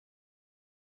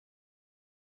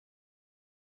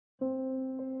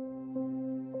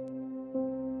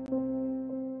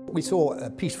We saw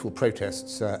peaceful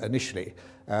protests initially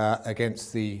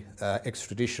against the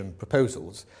extradition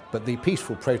proposals, but the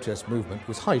peaceful protest movement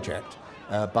was hijacked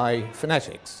by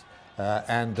fanatics.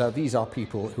 These are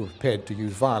people who are prepared to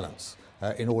use violence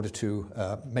in order to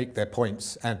make their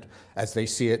points and, as they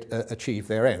see it, achieve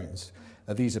their ends.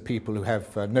 These are people who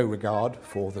have no regard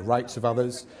for the rights of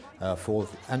others,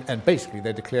 and basically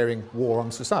they're declaring war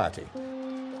on society.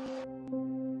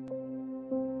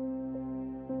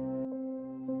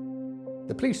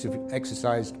 The police have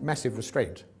exercised massive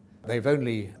restraint. They've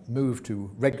only moved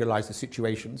to regularise the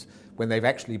situations when they've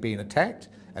actually been attacked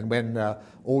and when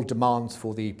all demands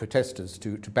for the protesters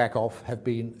to back off have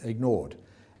been ignored.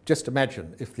 Just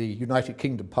imagine if the United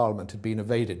Kingdom Parliament had been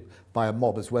invaded by a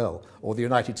mob as well, or the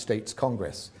United States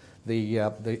Congress.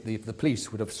 The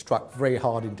police would have struck very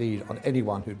hard indeed on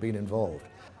anyone who'd been involved.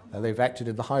 They've acted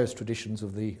in the highest traditions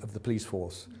of the police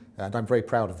force, and I'm very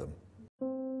proud of them.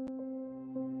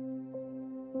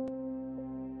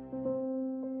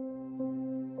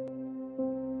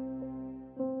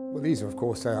 Well, these are, of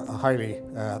course, highly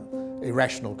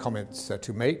irrational comments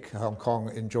to make. Hong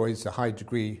Kong enjoys a high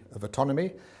degree of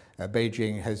autonomy.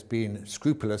 Beijing has been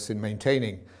scrupulous in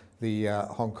maintaining the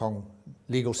Hong Kong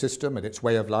legal system and its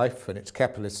way of life and its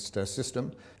capitalist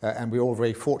system, and we're all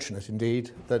very fortunate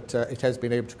indeed that it has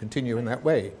been able to continue in that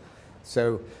way.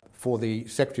 So for the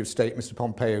Secretary of State, Mr.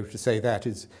 Pompeo, to say that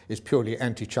is purely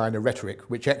anti-China rhetoric,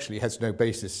 which actually has no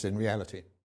basis in reality.